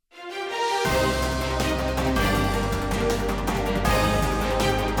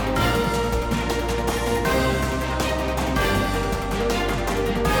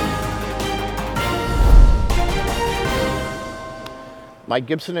Mike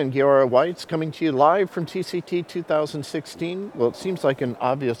Gibson and Giora Weitz coming to you live from TCT 2016. Well, it seems like an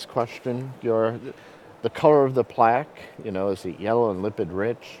obvious question, Giora. The color of the plaque, is it yellow and lipid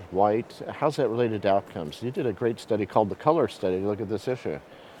rich, white? How's that related to outcomes? You did a great study called the Color Study. Look at this issue.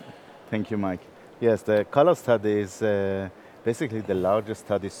 Thank you, Mike. Yes, the color study is basically the largest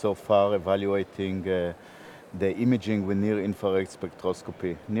study so far evaluating the imaging with near-infrared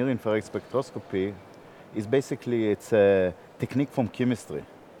spectroscopy. Near-infrared spectroscopy is basically, it's a technique from chemistry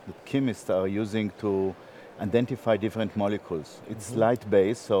that chemists are using to identify different molecules. It's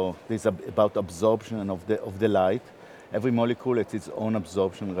light-based, so it's about absorption of the light. Every molecule has its own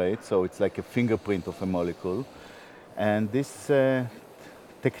absorption rate, so it's like a fingerprint of a molecule. And this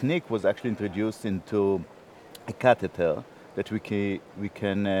technique was actually introduced into a catheter that we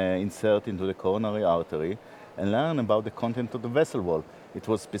can insert into the coronary artery and learn about the content of the vessel wall. It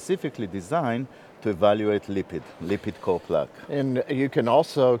was specifically designed to evaluate lipid core plaque. And you can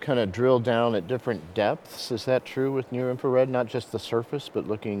also kind of drill down at different depths. Is that true with near-infrared? Not just the surface, but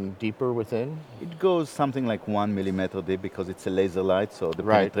looking deeper within? It goes something like 1 millimeter deep because it's a laser light, so the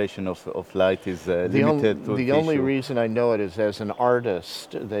penetration of light is limited to the only reason I know it is as an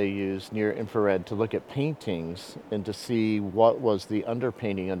artist, they use near-infrared to look at paintings and to see what was the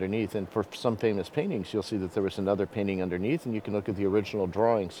underpainting underneath. And for some famous paintings, you'll see that there was another painting underneath, and you can look at the original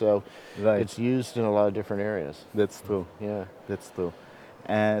drawing. So it's used in a lot of different areas. That's true. Yeah, that's true.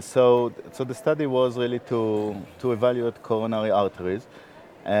 So the study was really to evaluate coronary arteries.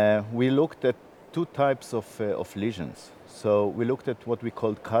 We looked at two types of lesions. So we looked at what we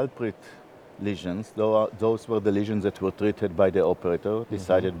called culprit lesions. Those were the lesions that were treated by the operator,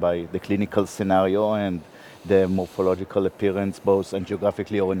 decided by the clinical scenario and the morphological appearance, both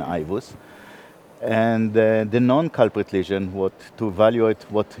angiographically or in IVUS. And the non-culprit lesion, to evaluate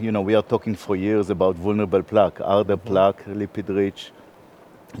what, we are talking for years about vulnerable plaque. Are the plaque lipid-rich,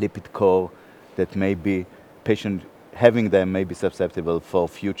 lipid core that may be, patient having them may be susceptible for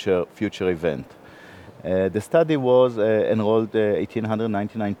future event. The study was enrolled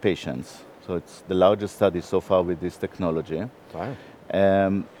 1,899 patients. So it's the largest study so far with this technology. Wow.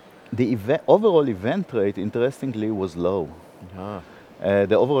 The overall event rate, interestingly, was low.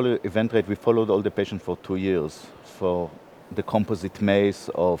 The overall event rate, we followed all the patients for 2 years for the composite MACE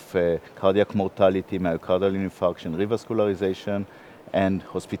of cardiac mortality, myocardial infarction, revascularization, and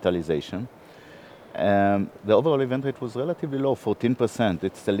hospitalization. The overall event rate was relatively low, 14%.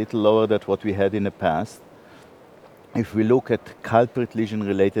 It's a little lower than what we had in the past. If we look at culprit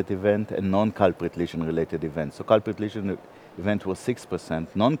lesion-related event and non-culprit lesion-related events, so culprit lesion event was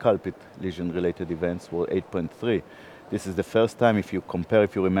 6%, non-culprit lesion-related events were 8.3%. This is the first time, if you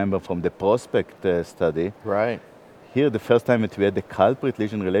remember from the PROSPECT study. Right. Here, the first time that we had the culprit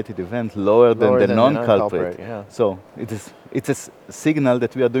lesion-related event lower than the non-culprit. Yeah. So it's a signal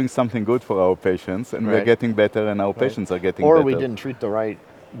that we are doing something good for our patients, and we are getting better, and our patients are getting better. Or we didn't treat the right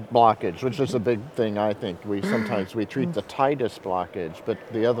blockage, which is a big thing, I think. Sometimes we treat the tightest blockage, but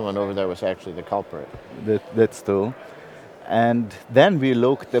the other one over there was actually the culprit. That's true. And then we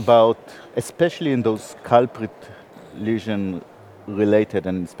looked about, especially in those culprit lesion related,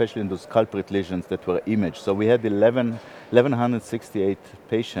 and especially in those culprit lesions that were imaged. So we had 1,168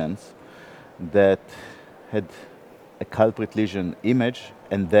 patients that had a culprit lesion image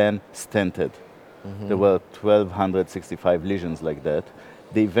and then stented. There were 1,265 lesions like that.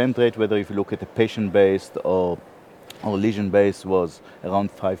 The event rate, whether if you look at a patient-based or lesion-based, was around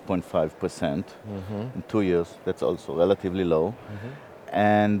 5.5% in 2 years. That's also relatively low.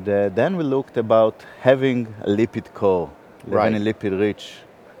 And then we looked about having a lipid core, having a lipid-rich,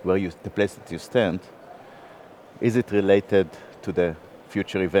 the place that you stand, is it related to the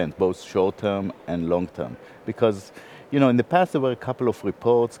future event, both short-term and long-term? Because, in the past there were a couple of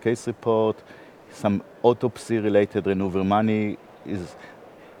reports, case report, some autopsy-related. Renu Virmani is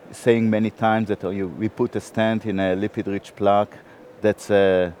saying many times that we put a stent in a lipid-rich plaque. That's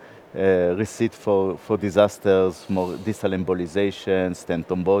a receipt for disasters, more distal embolization, stent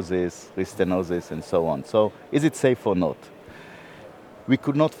thrombosis, restenosis, and so on. So is it safe or not? We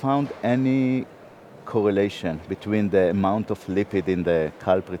could not find any correlation between the amount of lipid in the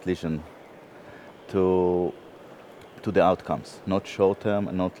culprit lesion to the outcomes, not short-term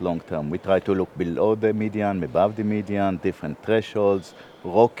and not long-term. We try to look below the median, above the median, different thresholds,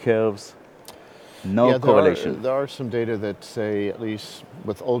 ROC curves. No correlation. There are some data that say, at least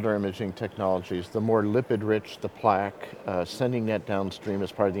with older imaging technologies, the more lipid-rich the plaque, sending that downstream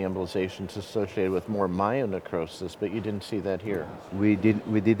as part of the embolization is associated with more myonecrosis, but you didn't see that here. We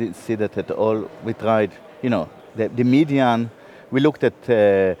didn't see that at all. We tried, the median, we looked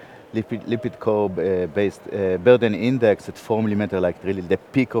at lipid core based burden index at 4 millimeter, like really the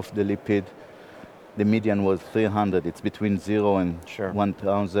peak of the lipid. The median was 300. It's between 0 and Sure.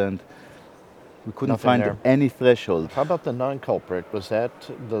 1,000. We couldn't Nothing find there. any threshold. How about the non-culprit? Was that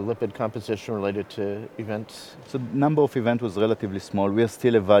the lipid composition related to events? So the number of events was relatively small. We are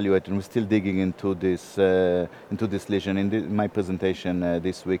still evaluating, we're still digging into this lesion. In my presentation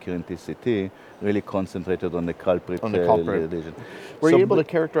this week here in TCT, really concentrated on the culprit, On the culprit. lesion. Were So you able to b-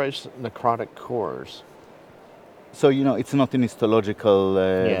 characterize necrotic cores? So it's not an histological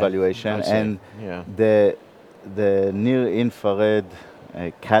evaluation, I see. and Yeah, the near infrared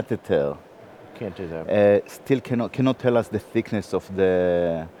catheter can't do that. still cannot tell us the thickness of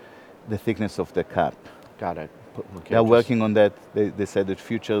the cap. Got it. Okay, They are just- working on that. They said that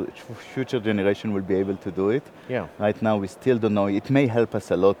future generation will be able to do it. Yeah. Right now, we still don't know. It may help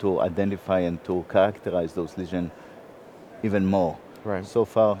us a lot to identify and to characterize those lesions even more. Right. So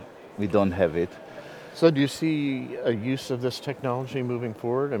far, we don't have it. So do you see a use of this technology moving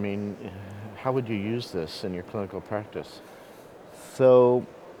forward? I mean, how would you use this in your clinical practice? So,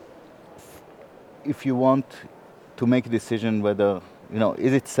 if you want to make a decision whether,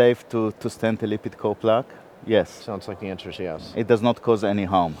 is it safe to stent a lipid core plaque? Yes. Sounds like the answer is yes. It does not cause any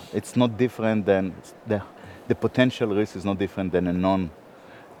harm. It's not different than, the potential risk is not different than a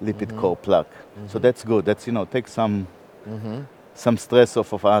non-lipid core plaque. So that's good. That's, take some stress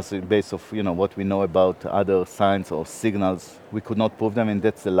off of us based of what we know about other signs or signals. We could not prove them, and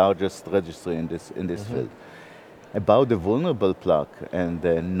that's the largest registry in this field. About the vulnerable plaque and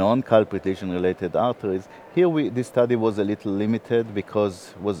the non-culprit lesion-related arteries, here this study was a little limited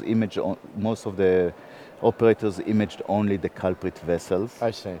because most of the operators imaged only the culprit vessels.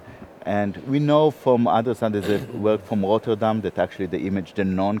 I see. And we know from other studies that work from Rotterdam that actually they imaged the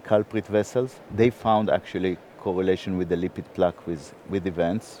non-culprit vessels. They found actually correlation with the lipid plaque with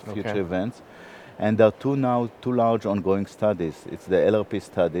events, future Okay. events. And there are two large ongoing studies. It's the LRP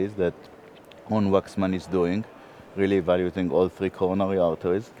studies that Ron Waxman is doing, really evaluating all 3 coronary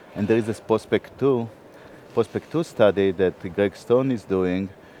arteries. And there is this Prospect 2 study that Greg Stone is doing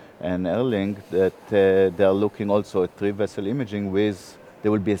and Erling that they are looking also at 3-vessel imaging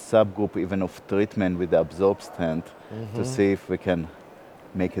there will be a subgroup even of treatment with the absorb stent to see if we can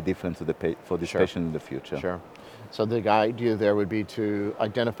make a difference for this Sure. patient in the future. Sure. So the idea there would be to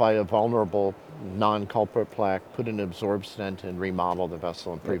identify a vulnerable non-culprit plaque, put an absorb stent, and remodel the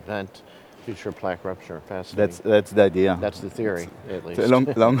vessel and prevent future plaque rupture. Fascinating. That's the idea. That's the theory, at least. It's a long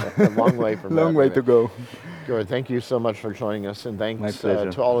a long way from long that, way maybe. to go. Good. Thank you so much for joining us, and My thanks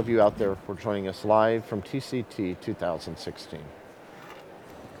pleasure. to all of you out there for joining us live from TCT 2016.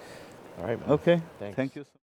 All right. man. Okay. Thanks. Thank you.